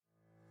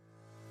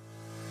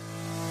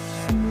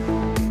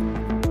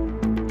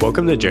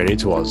Welcome to Journey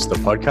to Oz, the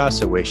podcast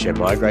where we share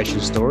migration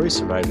stories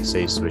from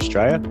overseas to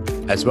Australia,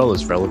 as well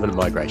as relevant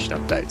migration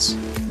updates.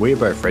 We are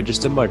both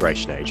registered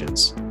migration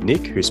agents,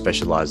 Nick, who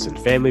specialises in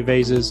family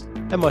visas,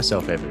 and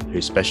myself, Evan,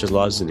 who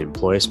specialises in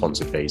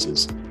employer-sponsored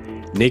visas.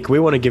 Nick, we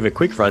want to give a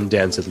quick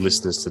rundown to the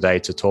listeners today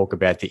to talk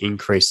about the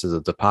increase to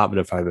the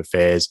Department of Home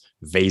Affairs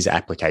visa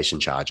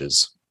application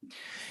charges.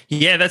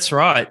 Yeah, that's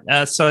right.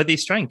 So the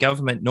Australian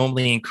government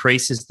normally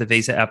increases the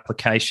visa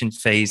application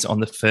fees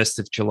on the 1st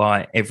of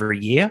July every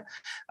year.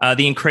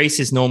 The increase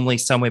is normally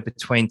somewhere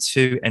between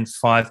 2 and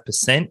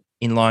 5%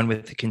 in line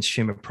with the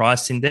Consumer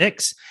Price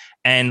Index.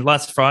 And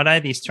last Friday,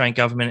 the Australian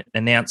government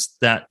announced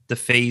that the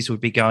fees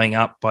would be going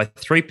up by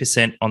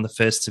 3% on the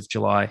 1st of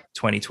July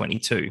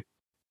 2022.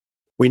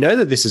 We know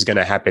that this is going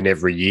to happen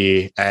every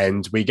year,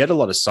 and we get a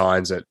lot of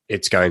signs that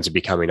it's going to be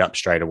coming up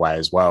straight away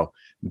as well.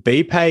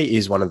 BPay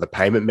is one of the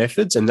payment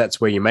methods, and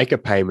that's where you make a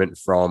payment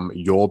from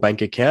your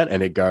bank account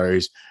and it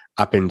goes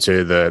up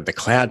into the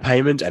cloud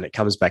payment and it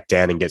comes back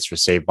down and gets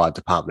received by the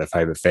Department of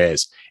Home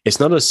Affairs. It's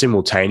not a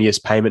simultaneous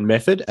payment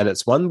method, and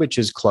it's one which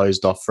is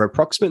closed off for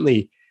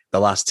approximately the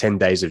last 10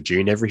 days of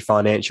June every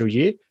financial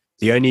year.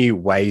 The only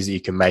ways that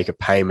you can make a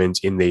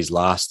payment in these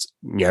last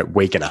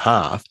week and a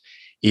half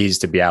is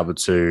to be able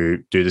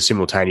to do the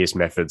simultaneous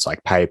methods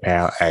like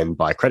PayPal and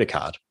by credit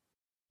card.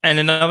 And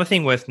another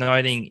thing worth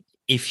noting,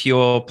 if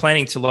you're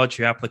planning to lodge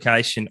your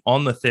application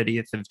on the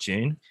 30th of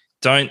June,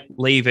 don't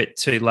leave it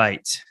too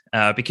late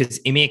because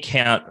IMI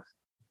account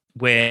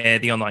where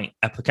the online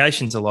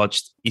applications are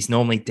lodged is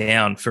normally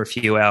down for a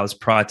few hours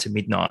prior to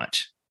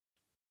midnight.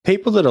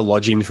 People that are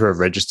lodging for a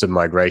registered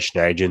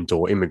migration agent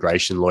or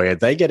immigration lawyer,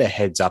 they get a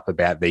heads up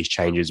about these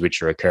changes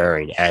which are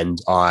occurring. And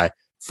I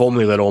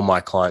formally let all my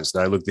clients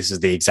know, look, this is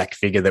the exact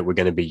figure that we're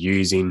going to be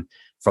using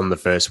from the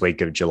first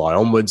week of July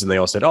onwards. And they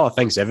all said, oh,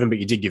 thanks, Evan, but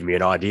you did give me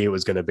an idea it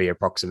was going to be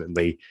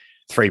approximately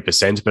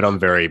 3%, but I'm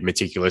very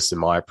meticulous in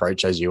my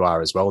approach, as you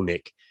are as well,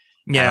 Nick.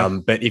 Yeah.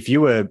 But if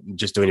you were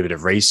just doing a bit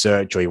of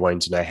research or you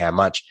wanted to know how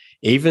much,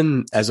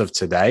 even as of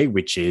today,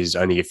 which is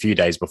only a few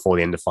days before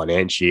the end of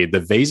financial year, the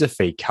visa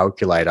fee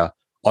calculator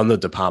on the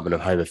Department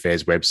of Home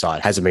Affairs website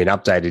hasn't been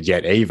updated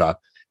yet either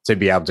to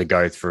be able to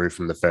go through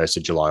from the 1st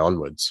of July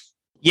onwards.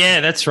 Yeah,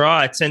 that's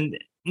right. And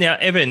now,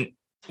 Evan,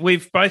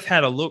 we've both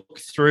had a look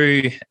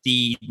through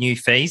the new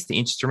fees, the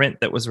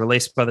instrument that was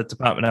released by the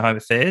Department of Home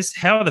Affairs.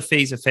 How are the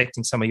fees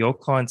affecting some of your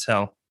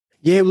clientele?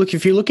 Yeah, look,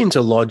 if you're looking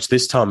to lodge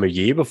this time of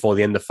year before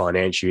the end of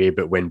financial year,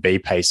 but when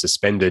BPay is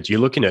suspended, you're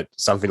looking at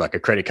something like a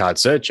credit card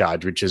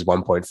surcharge, which is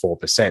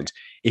 1.4%.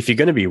 If you're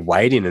going to be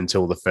waiting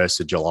until the 1st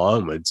of July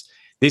onwards,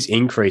 this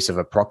increase of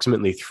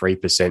approximately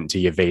 3% to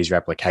your visa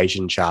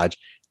application charge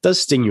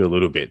does sting you a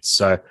little bit.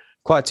 So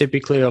quite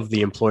typically of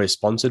the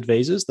employer-sponsored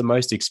visas, the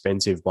most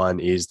expensive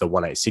one is the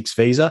 186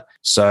 visa.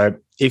 So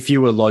if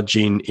you were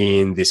lodging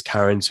in this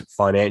current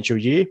financial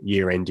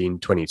year ending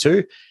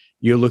 22,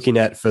 you're looking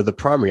at, for the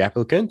primary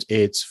applicant,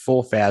 it's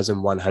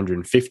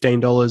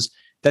 $4,115.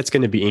 That's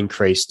going to be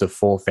increased to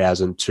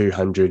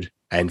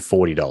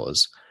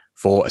 $4,240.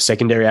 For a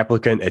secondary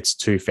applicant, it's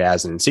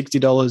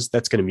 $2,060.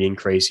 That's going to be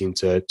increasing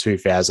to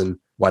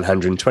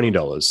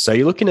 $2,120. So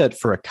you're looking at,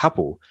 for a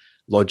couple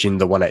lodging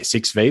the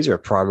 186 visa, a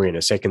primary and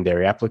a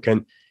secondary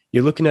applicant,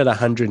 you're looking at a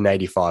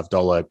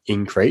 $185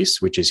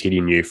 increase, which is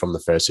hitting you from the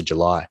 1st of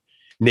July.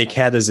 Nick,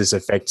 how does this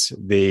affect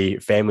the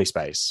family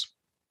space?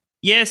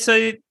 Yeah,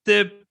 so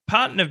the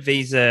partner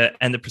visa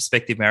and the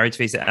prospective marriage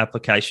visa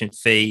application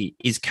fee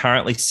is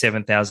currently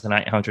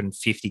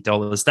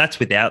 $7,850. That's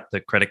without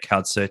the credit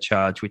card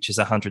surcharge, which is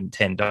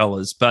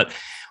 $110. But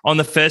on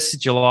the 1st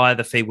of July,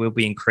 the fee will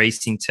be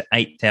increasing to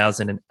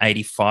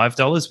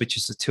 $8,085, which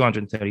is a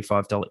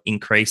 $235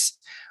 increase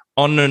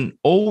on an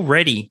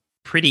already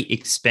pretty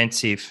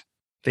expensive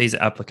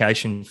visa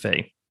application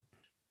fee.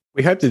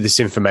 We hope that this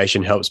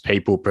information helps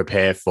people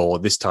prepare for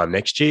this time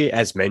next year.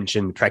 As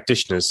mentioned,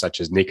 practitioners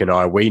such as Nick and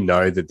I, we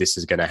know that this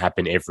is going to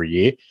happen every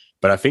year.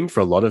 But I think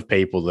for a lot of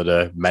people that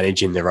are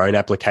managing their own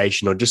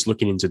application or just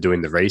looking into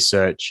doing the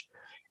research,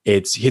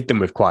 it's hit them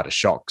with quite a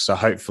shock. So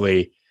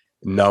hopefully,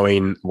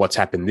 knowing what's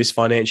happened this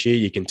financial year,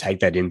 you can take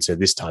that into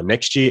this time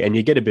next year and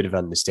you get a bit of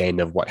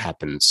understanding of what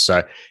happens.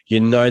 So you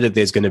know that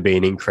there's going to be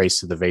an increase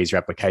to the visa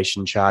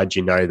application charge.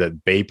 You know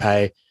that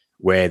BPay,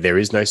 where there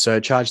is no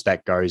surcharge,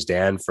 that goes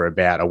down for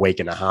about a week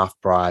and a half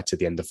prior to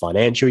the end of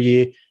financial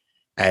year.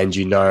 And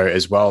you know,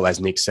 as well, as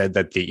Nick said,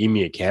 that the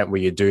IMI account, where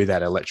you do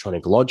that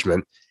electronic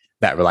lodgement,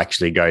 that will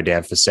actually go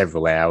down for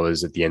several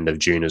hours at the end of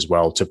June as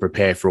well to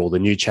prepare for all the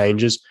new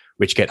changes,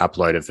 which get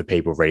uploaded for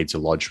people ready to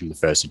lodge from the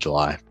 1st of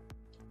July.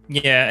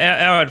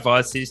 Yeah, our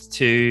advice is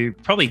to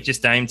probably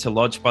just aim to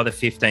lodge by the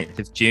 15th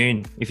of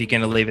June if you're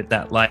going to leave it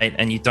that late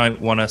and you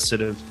don't want to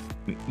sort of,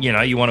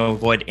 you want to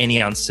avoid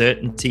any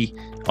uncertainty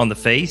on the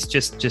fees.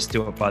 Just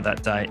do it by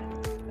that date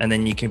and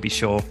then you can be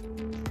sure.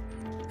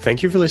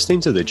 Thank you for listening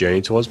to the Journey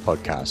to Oz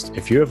podcast.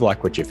 If you have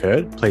liked what you've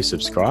heard, please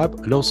subscribe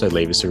and also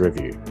leave us a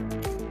review.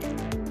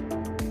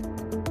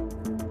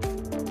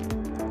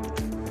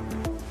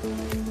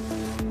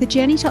 The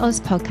Journey to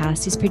Oz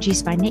podcast is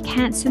produced by Nick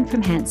Hansen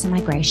from Hansen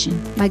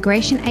Migration,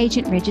 Migration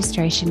Agent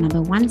Registration number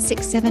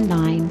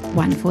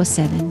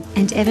 1679147,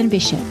 and Evan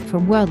Bishop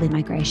from Worldly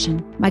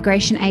Migration,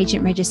 Migration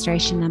Agent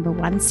Registration number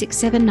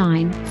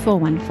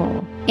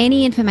 1679414.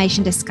 Any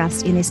information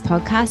discussed in this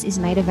podcast is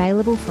made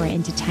available for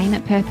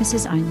entertainment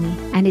purposes only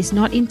and is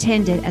not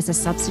intended as a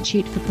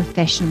substitute for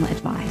professional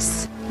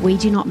advice. We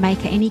do not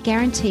make any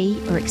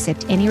guarantee or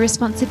accept any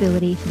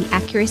responsibility for the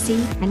accuracy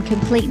and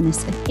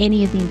completeness of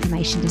any of the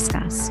information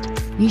discussed.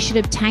 You should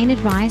obtain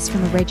advice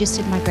from a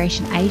registered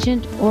migration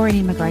agent or an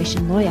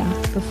immigration lawyer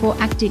before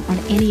acting on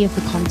any of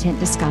the content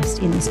discussed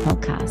in this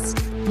podcast.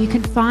 You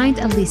can find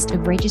a list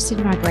of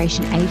registered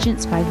migration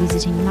agents by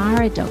visiting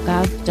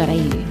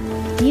mara.gov.au.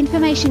 The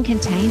information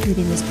contained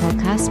within this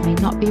podcast may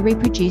not be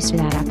reproduced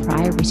without our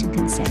prior written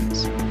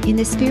consent. In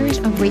the spirit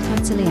of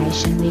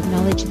reconciliation, we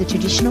acknowledge the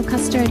traditional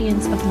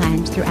custodians of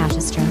land throughout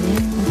Australia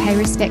and pay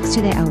respects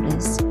to their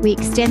elders. We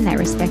extend that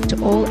respect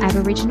to all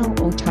Aboriginal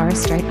or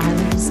Torres Strait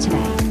Islanders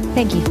today.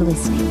 Thank you for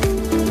listening.